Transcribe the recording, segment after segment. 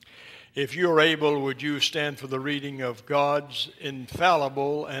If you are able, would you stand for the reading of God's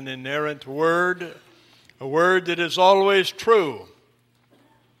infallible and inerrant word, a word that is always true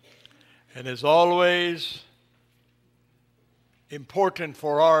and is always important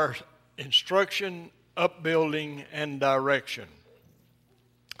for our instruction, upbuilding, and direction.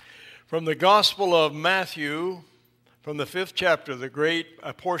 From the Gospel of Matthew, from the 5th chapter,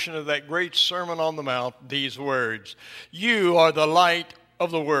 a portion of that great Sermon on the Mount, these words: "You are the light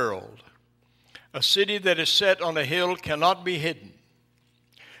of the world. A city that is set on a hill cannot be hidden.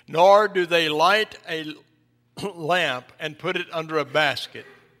 Nor do they light a lamp and put it under a basket,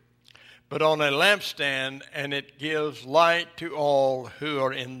 but on a lampstand, and it gives light to all who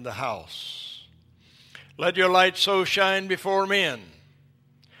are in the house. Let your light so shine before men,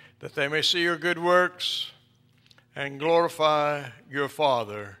 that they may see your good works and glorify your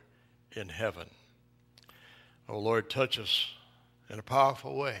Father in heaven." Oh Lord, touch us in a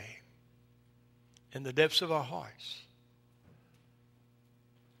powerful way in the depths of our hearts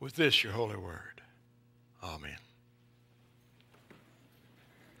with this, your holy word. Amen.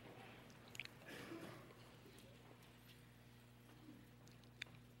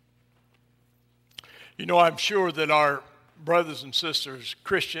 You know, I'm sure that our brothers and sisters,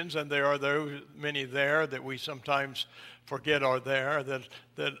 Christians, and there are many there that we sometimes forget are there,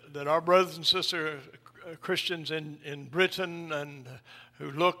 that our brothers and sisters, Christians in Britain, and who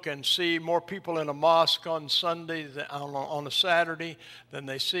look and see more people in a mosque on Sunday, on a Saturday, than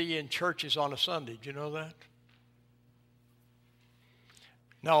they see in churches on a Sunday. Do you know that?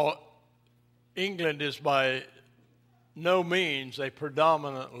 Now, England is by no means a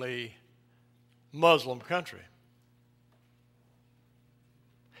predominantly Muslim country.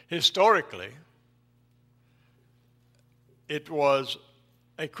 Historically, it was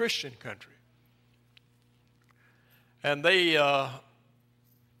a Christian country. And they,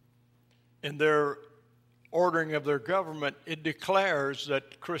 in their ordering of their government, it declares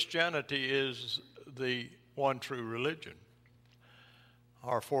that Christianity is the one true religion.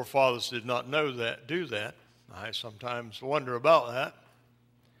 Our forefathers did not do that. I sometimes wonder about that.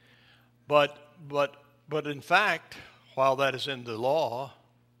 But in fact, while that is in the law,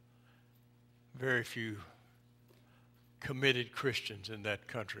 very few committed Christians in that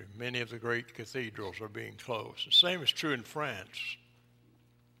country. Many of the great cathedrals are being closed. The same is true in France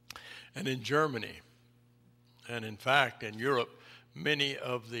and in Germany. And in fact, in Europe, many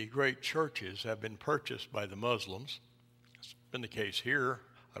of the great churches have been purchased by the Muslims. It's been the case here.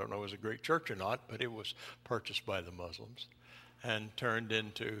 I don't know if it was a great church or not, but it was purchased by the Muslims and turned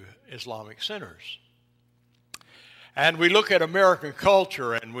into Islamic centers. And we look at American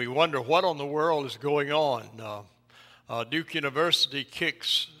culture and we wonder what in the world is going on. Duke University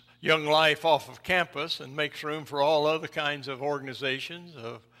kicks Young Life off of campus and makes room for all other kinds of organizations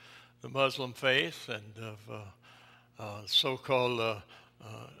of the Muslim faith and of so-called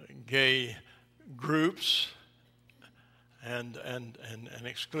gay groups and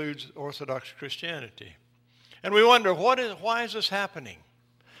excludes Orthodox Christianity. And we wonder, why is this happening?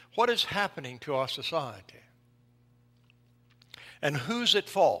 What is happening to our society? And who's at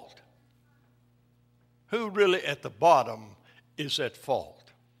fault? Who really at the bottom is at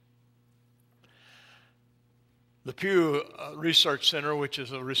fault? The Pew Research Center, which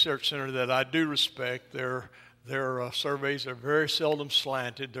is a research center that I do respect, their surveys are very seldom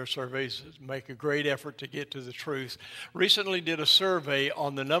slanted. Their surveys make a great effort to get to the truth. Recently did a survey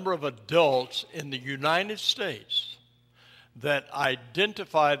on the number of adults in the United States that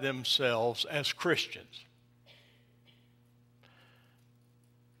identify themselves as Christians.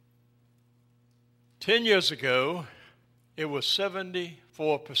 10 years ago, it was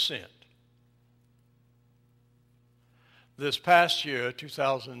 74%. This past year,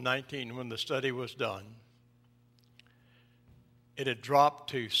 2019, when the study was done, it had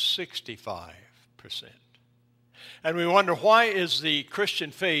dropped to 65%. And we wonder, why is the Christian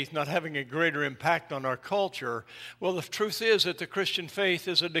faith not having a greater impact on our culture? Well, the truth is that the Christian faith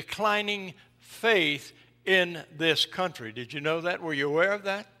is a declining faith in this country. Did you know that? Were you aware of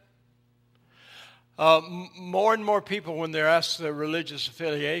that? More and more people, when they're asked their religious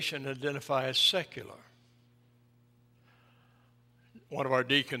affiliation, identify as secular. One of our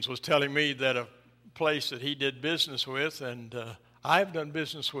deacons was telling me that a place that he did business with, and I've done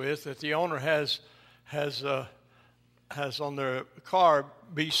business with, that the owner has on their car,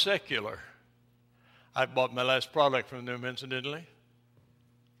 "Be secular." I bought my last product from them, incidentally.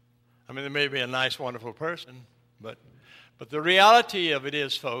 I mean, they may be a nice, wonderful person, but the reality of it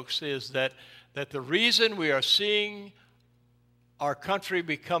is, folks, is that the reason we are seeing our country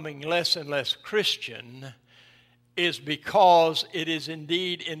becoming less and less Christian is because it is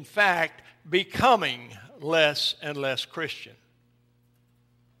indeed, in fact, becoming less and less Christian.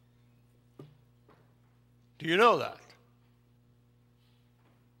 Do you know that?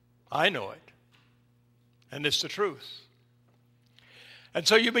 I know it. And it's the truth. And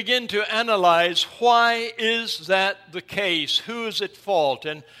so you begin to analyze, why is that the case? Who is at fault?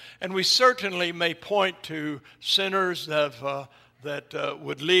 And we certainly may point to sinners that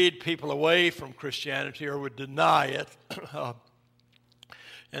would lead people away from Christianity or would deny it.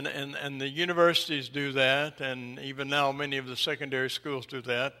 And the universities do that, and even now many of the secondary schools do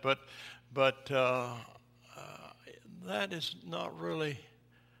that. But that is not really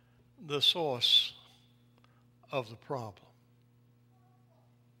the source of the problem.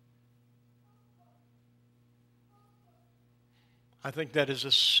 I think that is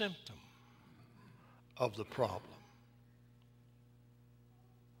a symptom of the problem.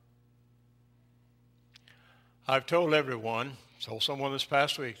 I've told someone this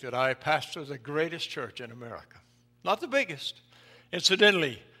past week, that I pastor the greatest church in America. Not the biggest.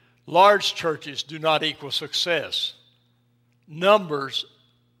 Incidentally, large churches do not equal success. Numbers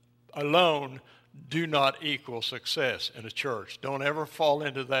alone do not equal success in a church. Don't ever fall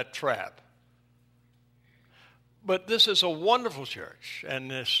into that trap. But this is a wonderful church,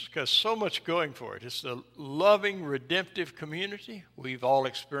 and it's got so much going for it. It's the loving, redemptive community. We've all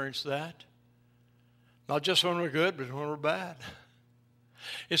experienced that. Not just when we're good, but when we're bad.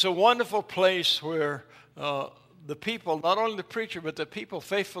 It's a wonderful place where the people, not only the preacher, but the people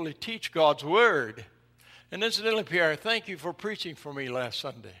faithfully teach God's Word. And incidentally, Pierre, thank you for preaching for me last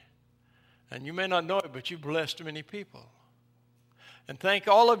Sunday. And you may not know it, but you blessed many people. And thank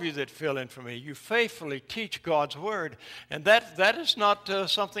all of you that fill in for me. You faithfully teach God's Word. And that is not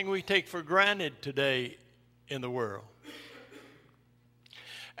something we take for granted today in the world.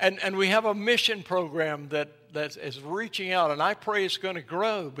 And we have a mission program that is reaching out, and I pray it's going to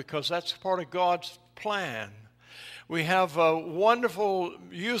grow because that's part of God's plan. We have wonderful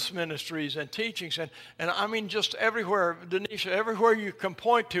youth ministries and teachings, and I mean just everywhere, Denisha, everywhere you can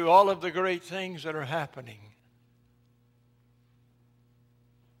point to all of the great things that are happening.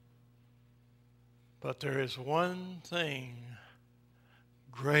 But there is one thing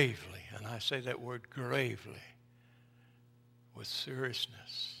gravely, and I say that word gravely, with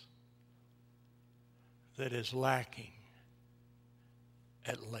seriousness, that is lacking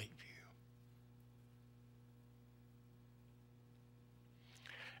at Lakeview.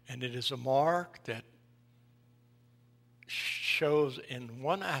 And it is a mark that shows in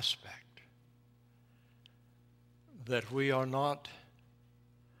one aspect that we are not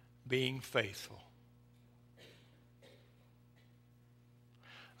being faithful.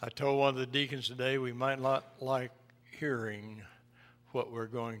 I told one of the deacons today we might not like hearing what we're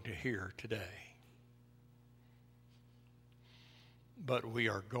going to hear today. But we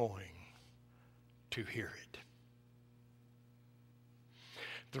are going to hear it.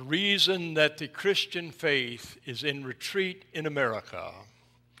 The reason that the Christian faith is in retreat in America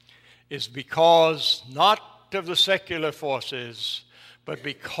is because not of the secular forces, but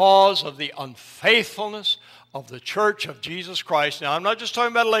because of the unfaithfulness of the Church of Jesus Christ. Now, I'm not just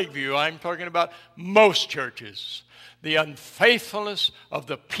talking about Lakeview. I'm talking about most churches. The unfaithfulness of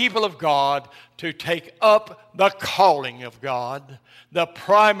the people of God to take up the calling of God, the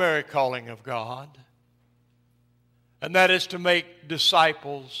primary calling of God, and that is to make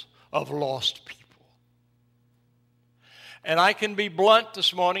disciples of lost people. And I can be blunt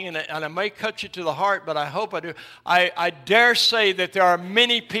this morning, and I may cut you to the heart, but I hope I do. I dare say that there are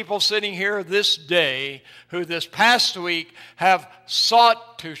many people sitting here this day who this past week have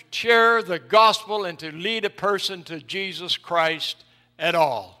sought to share the gospel and to lead a person to Jesus Christ at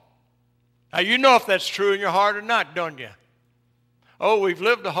all. Now, you know if that's true in your heart or not, don't you? Oh, we've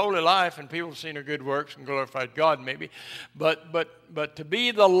lived a holy life and people have seen our good works and glorified God maybe. But to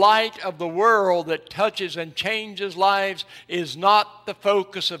be the light of the world that touches and changes lives is not the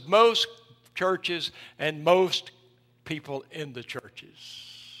focus of most churches and most people in the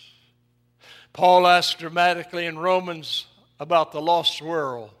churches. Paul asks dramatically in Romans about the lost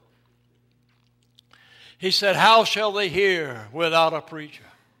world. He said, how shall they hear without a preacher?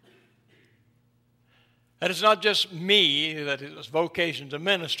 And it's not just me that is vocation to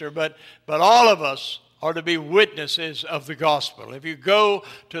minister, but all of us are to be witnesses of the gospel. If you go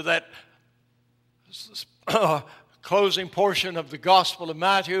to that closing portion of the Gospel of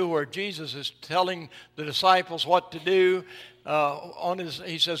Matthew where Jesus is telling the disciples what to do,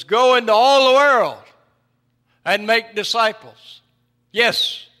 he says, go into all the world and make disciples.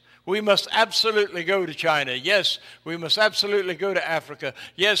 Yes, we must absolutely go to China. Yes, we must absolutely go to Africa.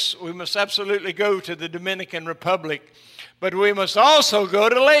 Yes, we must absolutely go to the Dominican Republic. But we must also go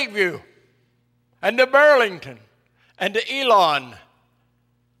to Lakeview and to Burlington and to Elon.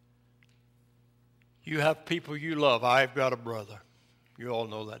 You have people you love. I've got a brother. You all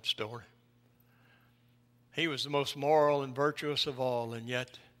know that story. He was the most moral and virtuous of all, and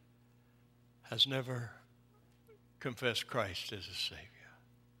yet has never confessed Christ as his Savior.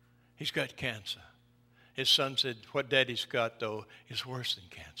 He's got cancer. His son said, what Daddy's got, though, is worse than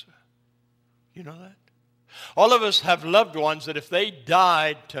cancer. You know that? All of us have loved ones that if they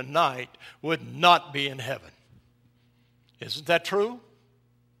died tonight would not be in heaven. Isn't that true?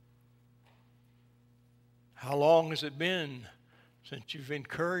 How long has it been since you've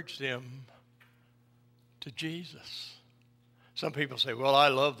encouraged them to Jesus? Some people say, well, I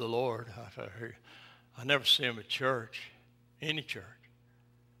love the Lord. I never see him at church, any church.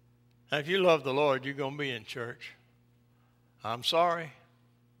 Now, if you love the Lord, you're going to be in church. I'm sorry.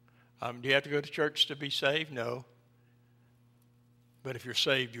 Do you have to go to church to be saved? No. But if you're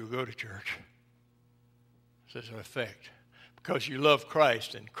saved, you'll go to church. There's an effect. Because you love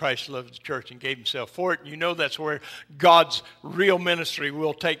Christ, and Christ loves the church and gave himself for it. And you know that's where God's real ministry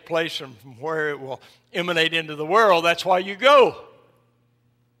will take place and from where it will emanate into the world. That's why you go.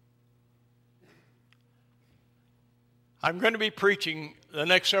 I'm going to be preaching the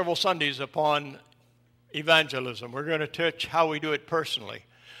next several Sundays upon evangelism. We're going to touch how we do it personally.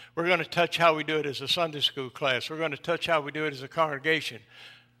 We're going to touch how we do it as a Sunday school class. We're going to touch how we do it as a congregation.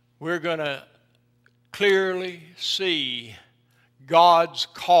 We're going to clearly see God's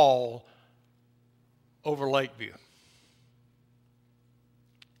call over Lakeview.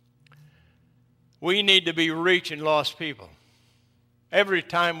 We need to be reaching lost people every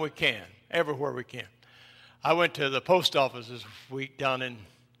time we can, everywhere we can. I went to the post office this week down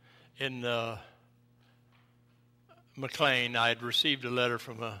in McLean. I had received a letter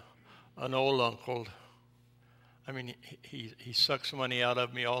from an old uncle. I mean, he sucks money out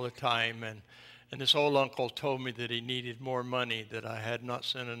of me all the time, and this old uncle told me that he needed more money, that I had not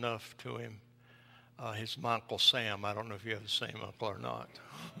sent enough to him. His my Uncle Sam. I don't know if you have the same uncle or not.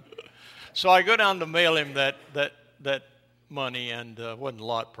 So I go down to mail him that money, and it wasn't a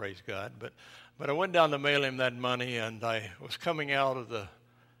lot, praise God, but I went down to mail him that money, and I was coming out of the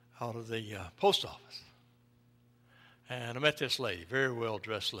post office, and I met this lady, very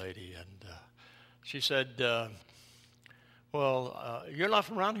well-dressed lady, and she said, well, you're not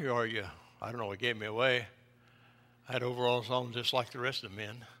from around here, are you? I don't know, it gave me away. I had overalls on just like the rest of the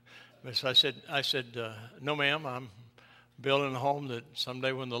men. But so I said, no, ma'am, I'm building a home that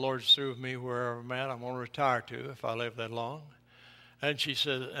someday when the Lord's through with me, wherever I'm at, I'm going to retire to if I live that long. And she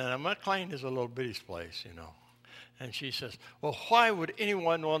said, and McLean is a little bitty place, you know. And she says, well, why would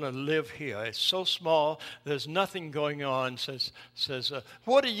anyone want to live here? It's so small, there's nothing going on. Says,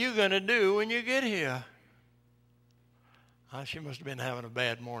 what are you going to do when you get here? She must have been having a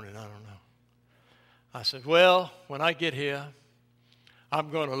bad morning, I don't know. I said, well, when I get here, I'm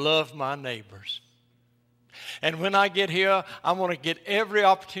going to love my neighbors. And when I get here, I'm going to get every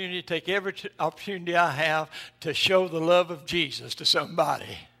opportunity, take every opportunity I have to show the love of Jesus to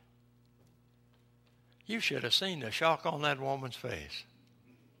somebody. You should have seen the shock on that woman's face.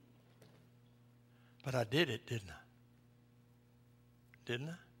 But I did it, didn't I? Didn't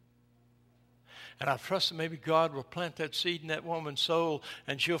I? And I trust that maybe God will plant that seed in that woman's soul,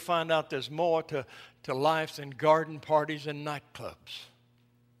 and she'll find out there's more to life than garden parties and nightclubs.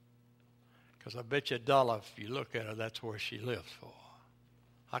 Because I bet you $1 if you look at her, that's where she lives for.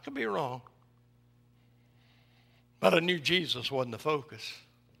 I could be wrong. But I knew Jesus wasn't the focus.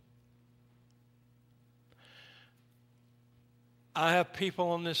 I have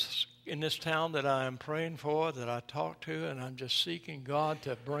people in this town that I am praying for, that I talk to, and I'm just seeking God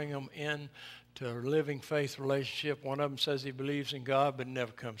to bring them in to a living faith relationship. One of them says he believes in God but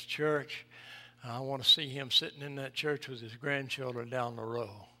never comes to church. I want to see him sitting in that church with his grandchildren down the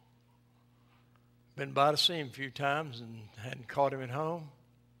row. Been by to see him a few times and hadn't caught him at home.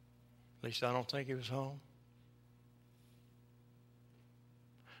 At least I don't think he was home.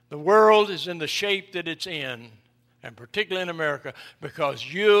 The world is in the shape that it's in, and particularly in America, because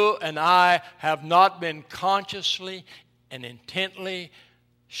you and I have not been consciously and intently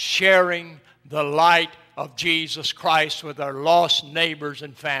sharing the light of Jesus Christ with our lost neighbors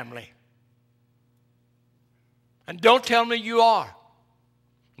and family. And don't tell me you are.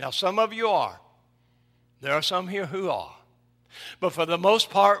 Now, some of you are. There are some here who are. But for the most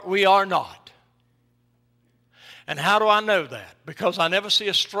part, we are not. And how do I know that? Because I never see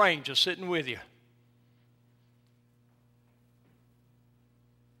a stranger sitting with you.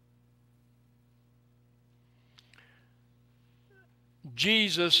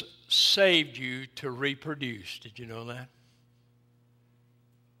 Jesus saved you to reproduce. Did you know that?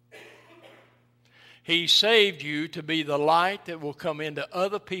 He saved you to be the light that will come into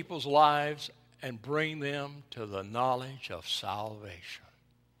other people's lives and bring them to the knowledge of salvation.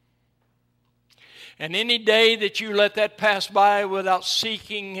 And any day that you let that pass by without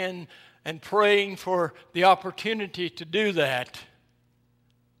seeking and praying for the opportunity to do that,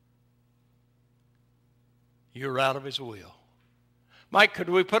 you're out of his will. Mike, could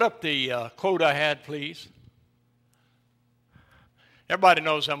we put up the quote I had, please? Everybody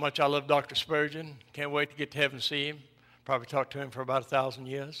knows how much I love Dr. Spurgeon. Can't wait to get to heaven and see him. Probably talked to him for about 1,000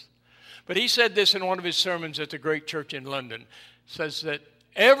 years. But he said this in one of his sermons at the great church in London. Says that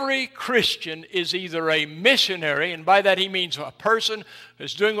every Christian is either a missionary, and by that he means a person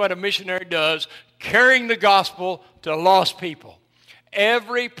who's doing what a missionary does, carrying the gospel to lost people.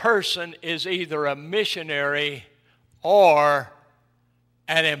 Every person is either a missionary or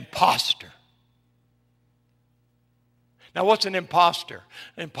an imposter. Now, what's an imposter?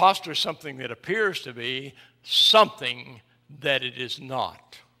 An imposter is something that appears to be something that it is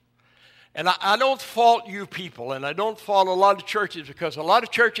not. And I don't fault you people, and I don't fault a lot of churches, because a lot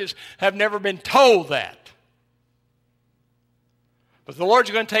of churches have never been told that. But the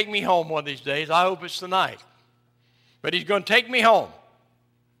Lord's going to take me home one of these days. I hope it's tonight. But he's going to take me home.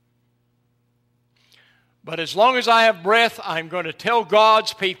 But as long as I have breath, I'm going to tell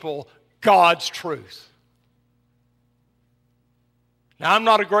God's people God's truth. Now, I'm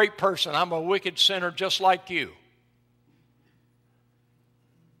not a great person. I'm a wicked sinner just like you.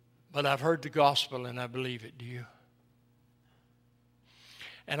 But I've heard the gospel and I believe it. Do you?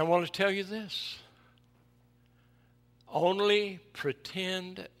 And I want to tell you this. Only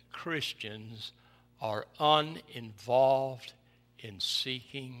pretend Christians are uninvolved in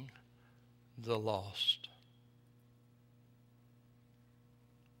seeking the lost.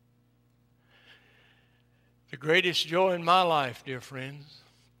 The greatest joy in my life, dear friends,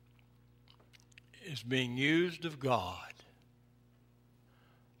 is being used of God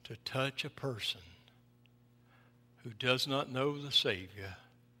to touch a person who does not know the Savior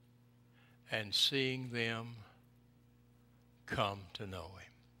and seeing them come to know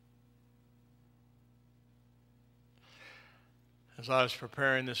Him. As I was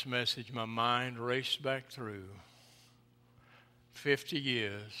preparing this message, my mind raced back through 50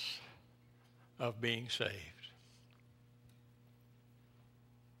 years of being saved.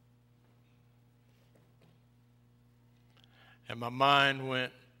 And my mind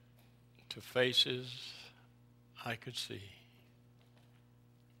went to faces I could see.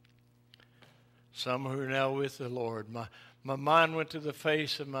 Some who are now with the Lord. My mind went to the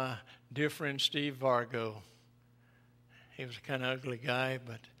face of my dear friend Steve Vargo. He was a kind of ugly guy,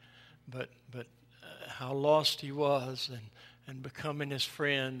 but how lost he was, and becoming his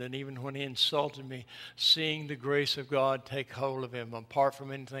friend, and even when he insulted me, seeing the grace of God take hold of him, apart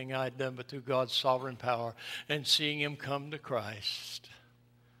from anything I had done, but through God's sovereign power, and seeing him come to Christ.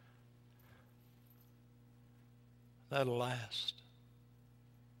 That'll last.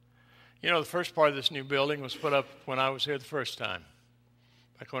 You know, the first part of this new building was put up when I was here the first time.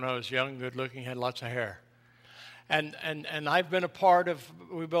 Back when I was young, good looking, had lots of hair. And I've been a part of,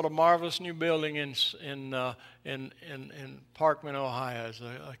 we built a marvelous new building in Parkman, Ohio. It's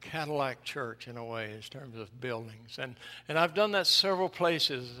a Cadillac church in a way in terms of buildings. And I've done that several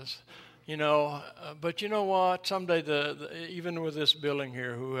places, you know. But you know what? Someday, even with this building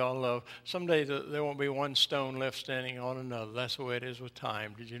here, who we all love, someday there won't be one stone left standing on another. That's the way it is with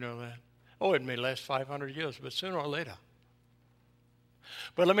time. Did you know that? Oh, it may last 500 years, but sooner or later.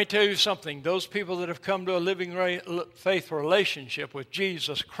 But let me tell you something. Those people that have come to a living faith relationship with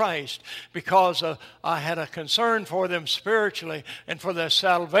Jesus Christ because I had a concern for them spiritually and for their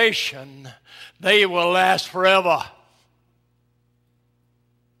salvation, they will last forever.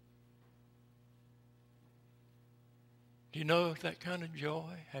 Do you know that kind of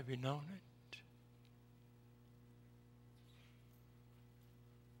joy? Have you known it?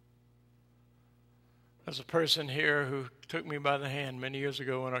 There's a person here who took me by the hand many years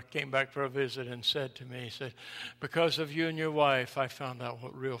ago when I came back for a visit and said to me, he said, because of you and your wife, I found out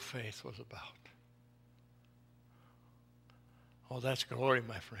what real faith was about. Oh, that's glory,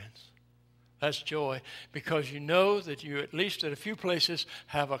 my friends. That's joy, because you know that you, at least at a few places,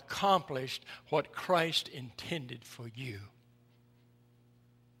 have accomplished what Christ intended for you.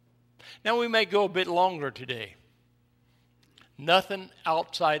 Now, we may go a bit longer today. Nothing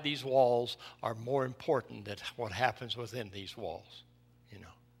outside these walls are more important than what happens within these walls, you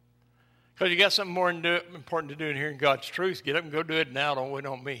know. Because you got something more important to do in hearing God's truth. Get up and go do it now. Don't wait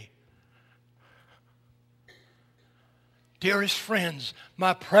on me. Dearest friends,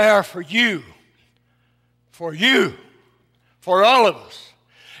 my prayer for you, for all of us,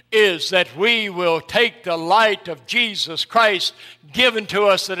 is that we will take the light of Jesus Christ given to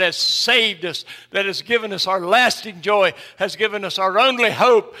us, that has saved us, that has given us our lasting joy, has given us our only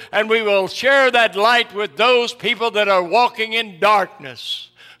hope, and we will share that light with those people that are walking in darkness,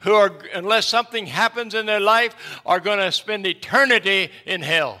 who are, unless something happens in their life, are going to spend eternity in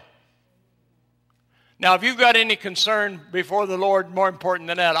hell. Now, if you've got any concern before the Lord more important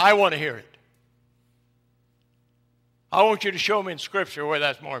than that, I want to hear it. I want you to show me in Scripture where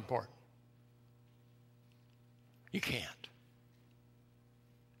that's more important. You can't.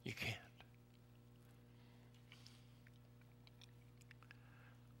 You can't.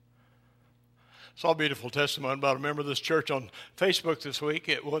 Saw a beautiful testimony about a member of this church on Facebook this week.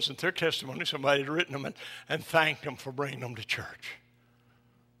 It wasn't their testimony. Somebody had written them and thanked them for bringing them to church.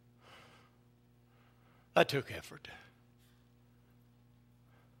 That took effort.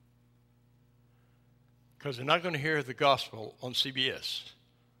 Because they're not going to hear the gospel on CBS.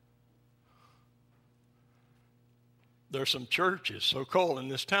 There are some churches, so-called, in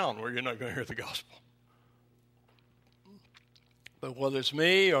this town where you're not going to hear the gospel. But whether it's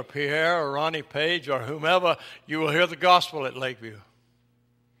me or Pierre or Ronnie Page or whomever, you will hear the gospel at Lakeview.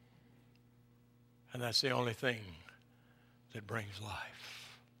 And that's the only thing that brings life.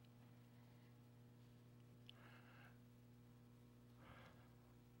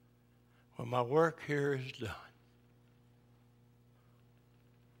 When my work here is done,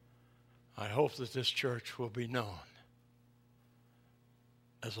 I hope that this church will be known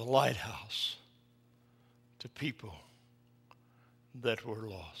as a lighthouse to people that were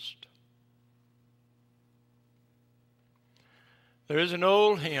lost. There is an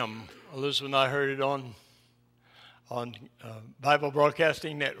old hymn. Elizabeth and I heard it on Bible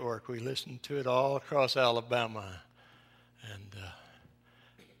Broadcasting Network. We listened to it all across Alabama. And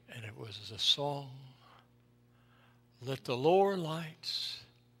it was a song, let the lower lights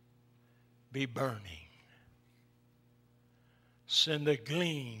be burning. Send a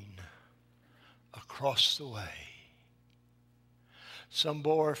gleam across the way. Some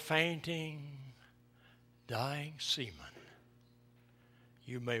poor fainting, dying seaman,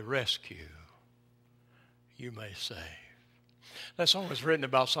 you may rescue, you may save. That song was written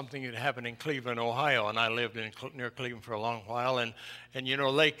about something that happened in Cleveland, Ohio, and I lived near Cleveland for a long while. And you know,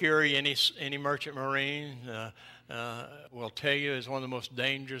 Lake Erie, any merchant marine will tell you, is one of the most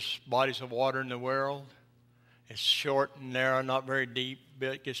dangerous bodies of water in the world. It's short and narrow, not very deep.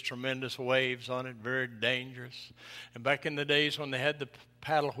 It gets tremendous waves on it, very dangerous. And back in the days when they had the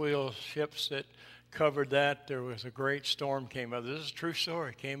paddle wheel ships that covered that, there was a great storm came up. This is a true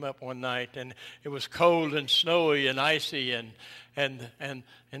story. Came up one night, and it was cold and snowy and icy, and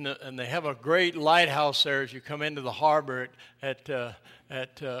they have a great lighthouse there as you come into the harbor at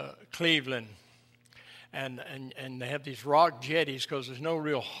Cleveland. And they have these rock jetties because there's no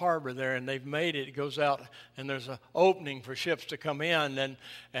real harbor there, and they've made it. It goes out, and there's an opening for ships to come in,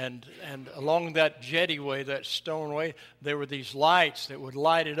 and along that jettyway, that stoneway, there were these lights that would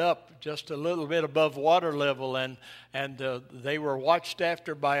light it up just a little bit above water level, and they were watched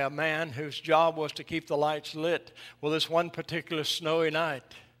after by a man whose job was to keep the lights lit. Well, this one particular snowy night,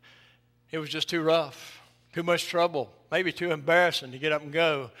 it was just too rough. Too much trouble, maybe too embarrassing to get up and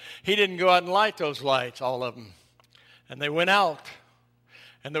go. He didn't go out and light those lights, all of them. And they went out.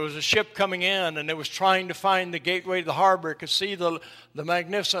 And there was a ship coming in, and it was trying to find the gateway to the harbor. It could see the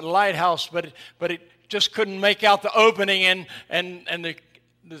magnificent lighthouse, but it just couldn't make out the opening, and the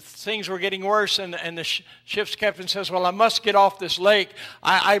things were getting worse. And the ship's captain says, well, I must get off this lake.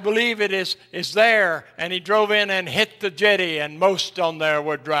 I believe it is there. And he drove in and hit the jetty, and most on there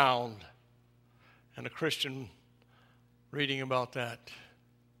were drowned. And a Christian reading about that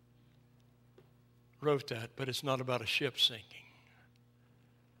wrote that, but it's not about a ship sinking.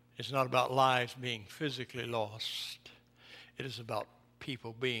 It's not about lives being physically lost. It is about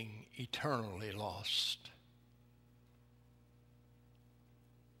people being eternally lost.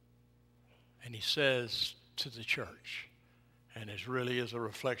 And he says to the church, and it really is a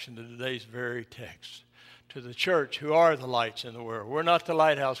reflection to today's very text, to the church who are the lights in the world. We're not the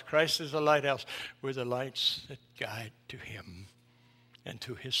lighthouse. Christ is the lighthouse. We're the lights that guide to him and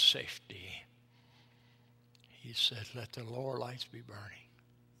to his safety. He said, let the lower lights be burning.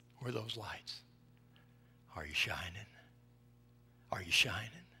 We're those lights. Are you shining? Are you shining?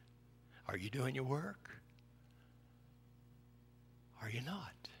 Are you doing your work? Are you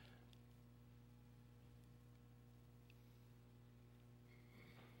not?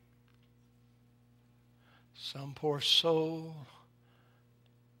 Some poor soul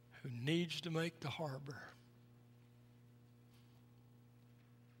who needs to make the harbor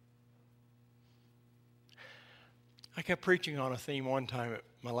I kept preaching on a theme one time at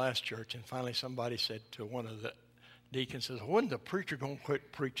my last church, and finally somebody said to one of the deacons, says, when the preacher going to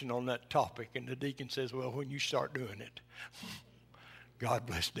quit preaching on that topic? And the deacon says, well, when you start doing it. God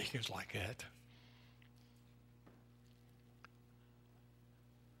bless deacons like that.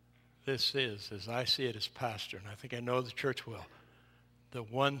 This is, as I see it as pastor, and I think I know the church will, the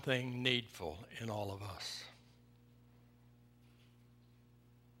one thing needful in all of us.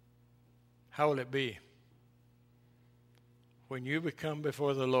 How will it be when you become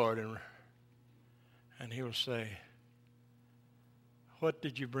before the Lord and He will say, what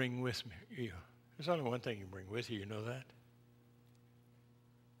did you bring with you? There's only one thing you bring with you, you know that?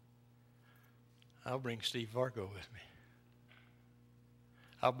 I'll bring Steve Vargo with me.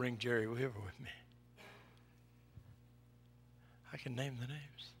 I'll bring Jerry Weaver with me. I can name the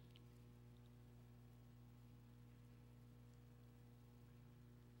names.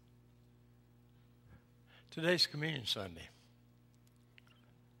 Today's Communion Sunday.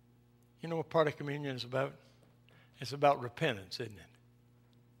 You know what part of communion is about? It's about repentance, isn't it?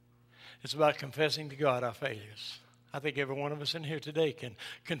 It's about confessing to God our failures. I think every one of us in here today can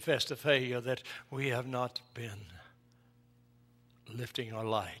confess the failure that we have not been lifting our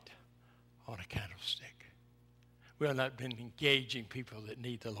light on a candlestick. We have not been engaging people that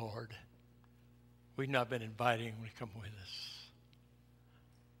need the Lord. We've not been inviting them to come with us.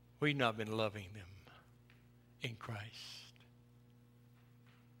 We've not been loving them in Christ.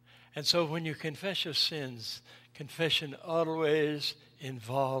 And so when you confess your sins, confession always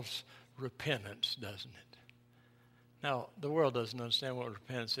involves repentance, doesn't it? Now, the world doesn't understand what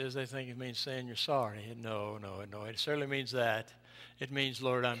repentance is. They think it means saying you're sorry. No. It certainly means that. It means,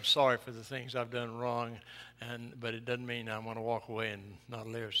 Lord, I'm sorry for the things I've done wrong, but it doesn't mean I want to walk away and not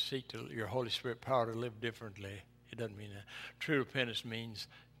live, seek to your Holy Spirit power to live differently. It doesn't mean that. True repentance means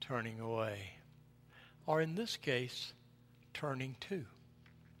turning away. Or in this case, turning to.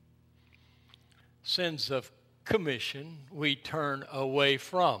 Sins of commission, we turn away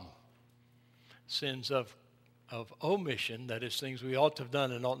from. Sins of omission, that is things we ought to have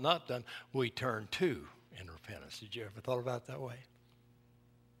done and ought not done, we turn to in repentance. Did you ever thought about it that way?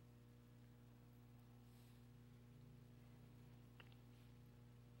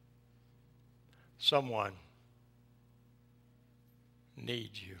 Someone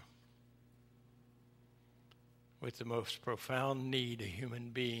needs you with the most profound need a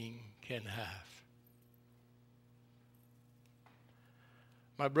human being can have.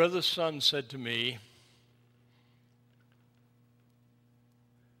 My brother's son said to me,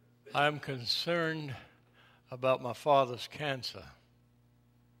 I'm concerned about my father's cancer,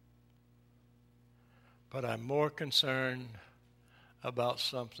 but I'm more concerned about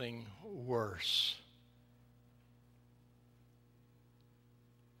something worse.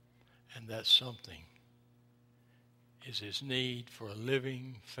 And that something is his need for a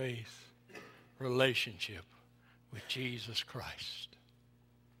living faith relationship with Jesus Christ.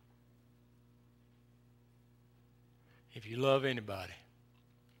 If you love anybody,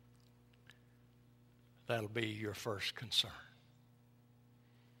 that'll be your first concern.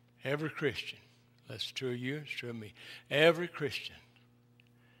 Every Christian, that's true of you, it's true of me. Every Christian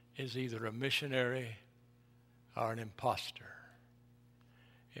is either a missionary or an imposter.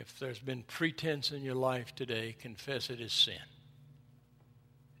 If there's been pretense in your life today, confess it as sin.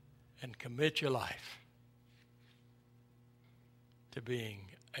 And commit your life to being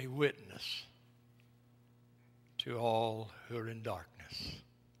a witness to all who are in darkness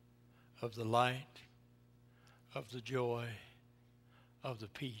of the light, of the joy, of the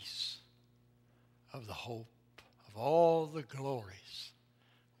peace, of the hope, of all the glories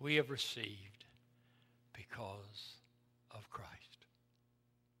we have received because of Christ.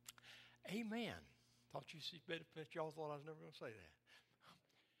 Amen. Thought y'all thought I was never going to say that.